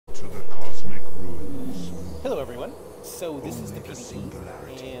So this is the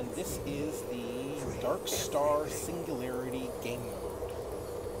PBE, and this is the Dark Star Singularity game mode.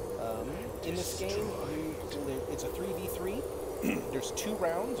 In this game, it's a 3v3. There's 2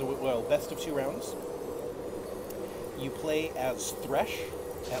 rounds, well, best of 2 rounds. You play as Thresh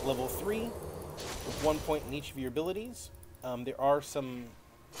at level 3, with 1 point in each of your abilities. There are some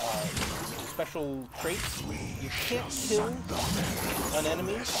special traits. You can't kill an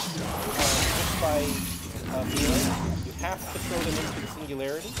enemy just by melee. You have to throw them into the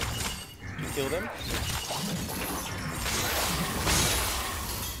Singularity to kill them.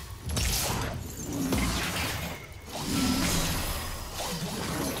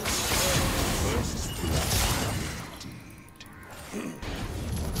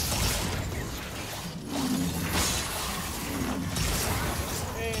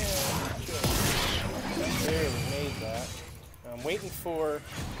 I'm waiting for...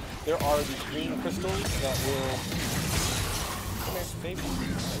 There are these green crystals that will... Come here, baby.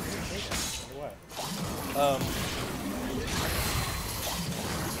 What?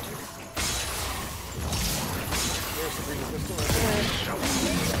 There's the green crystal right there.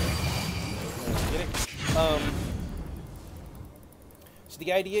 Get it? So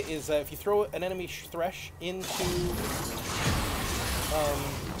the idea is if you throw an enemy Thresh into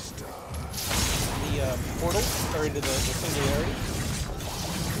the portal, or into the Singularity,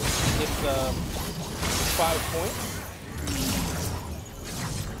 it's 5 points.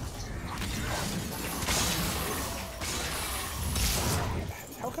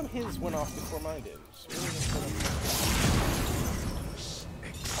 How come his went off before mine did?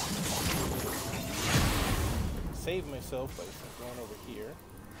 Save myself by going over here.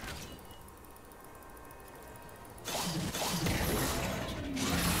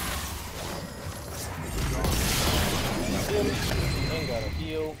 And got a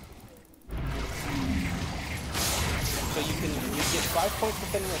heal. So you get 5 points for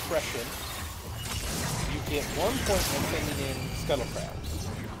sending a Thresh in. You get 1 point for sending in Scuttle Crabs.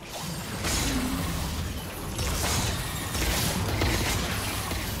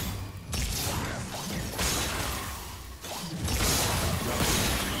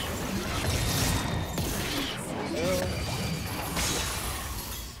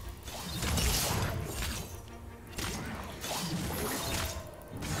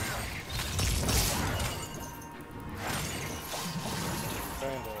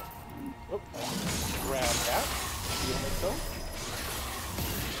 Grab that, heal myself.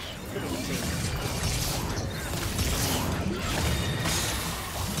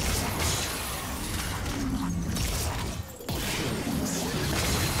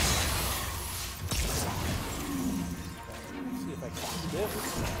 Let's see if I can do this.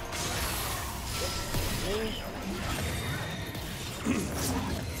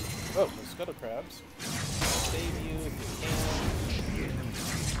 Oh, the Scuttle Crabs. Save you if you can.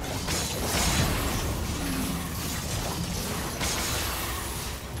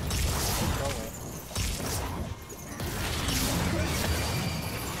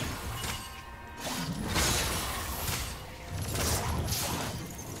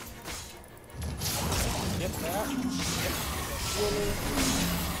 Get that. There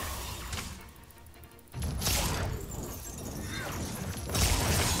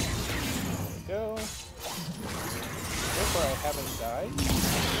we go. So far I haven't died.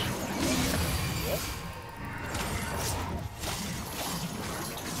 Yep.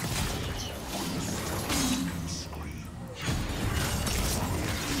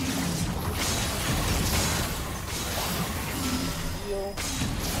 Heal.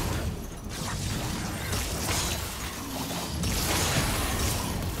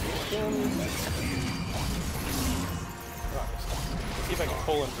 See if I can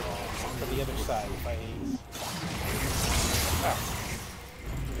pull him from the other side if I... Ah.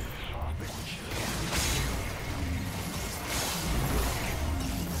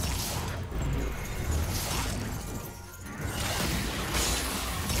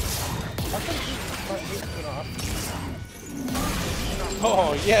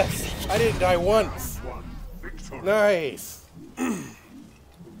 Oh, yes! I didn't die once! Nice!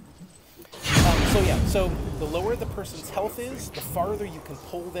 So the lower the person's health is, the farther you can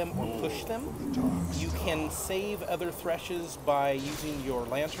pull them or push them. You can save other Threshes by using your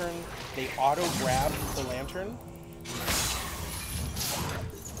lantern. They auto-grab the lantern.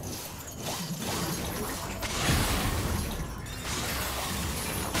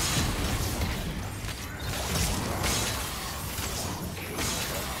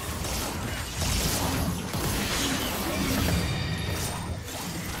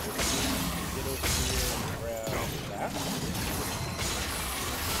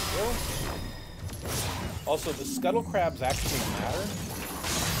 Also, the scuttle crabs actually matter.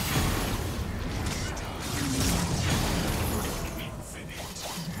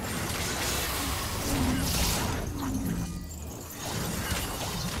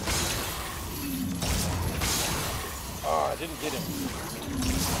 Oh, I didn't get him.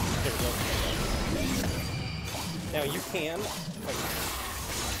 There we go. Now you can.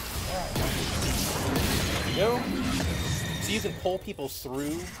 There we go. So you can pull people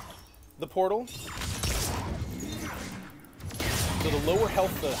through the portal. So the lower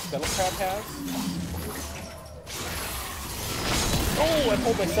health the scuttle crab has. Oh, I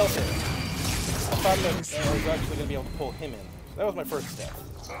pulled myself in. I thought that I was actually going to be able to pull him in. So that was my first step.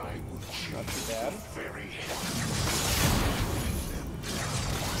 Not too bad. There we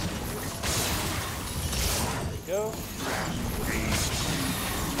go.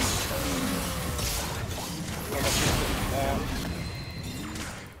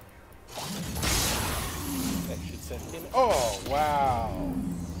 That should send him. Oh, wow.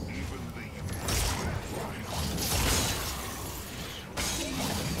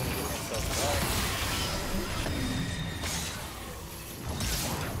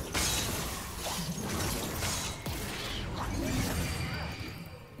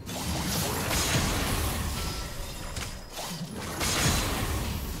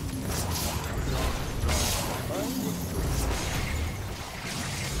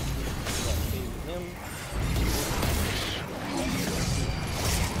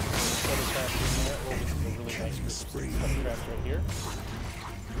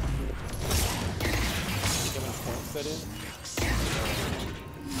 That is.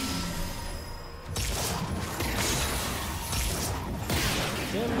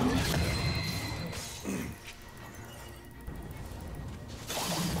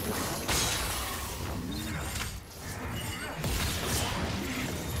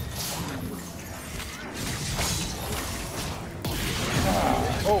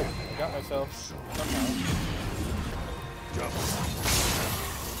 Oh, I got myself somehow.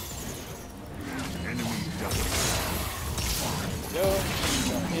 Enemy double. Go.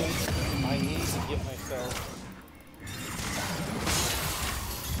 I need to get myself.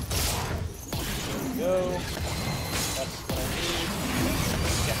 There we go. That's what I need.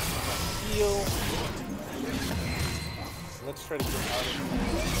 Get my heal. So let's try to get out of here.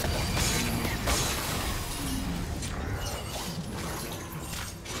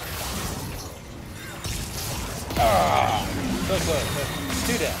 Ah! So close.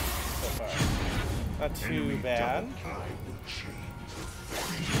 2 deaths so far. Not too bad.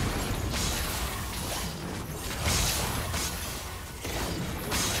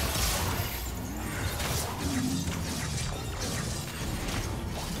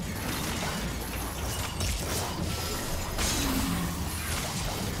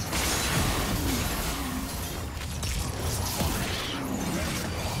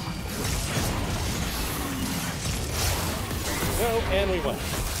 Go, and we won.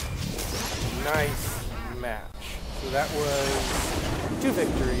 Nice match. So that was 2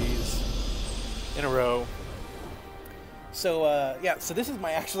 victories in a row. So yeah, so this is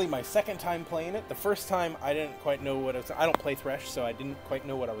actually my second time playing it. The first time I didn't quite know what I don't play Thresh, so I didn't quite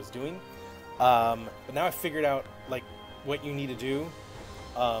know what I was doing. But now I figured out like what you need to do,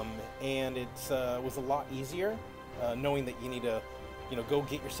 and it was a lot easier knowing that you need to, go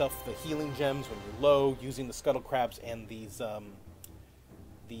get yourself the healing gems when you're low, using the scuttle crabs and these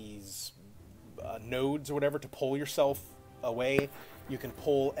nodes or whatever to pull yourself away. You can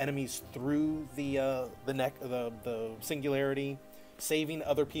pull enemies through the singularity, saving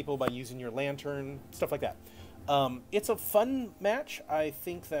other people by using your lantern, stuff like that. It's a fun match. I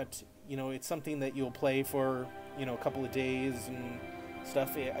think that it's something that you'll play for a couple of days and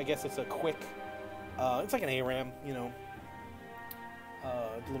stuff. I guess it's a quick. It's like an ARAM,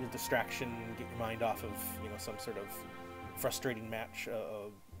 a little distraction, get your mind off of some sort of frustrating match,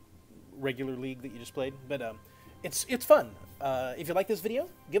 regular league that you just played. But it's fun. If you like this video,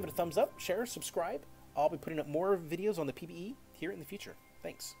 give it a thumbs up, share, subscribe. I'll be putting up more videos on the PBE here in the future.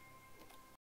 Thanks.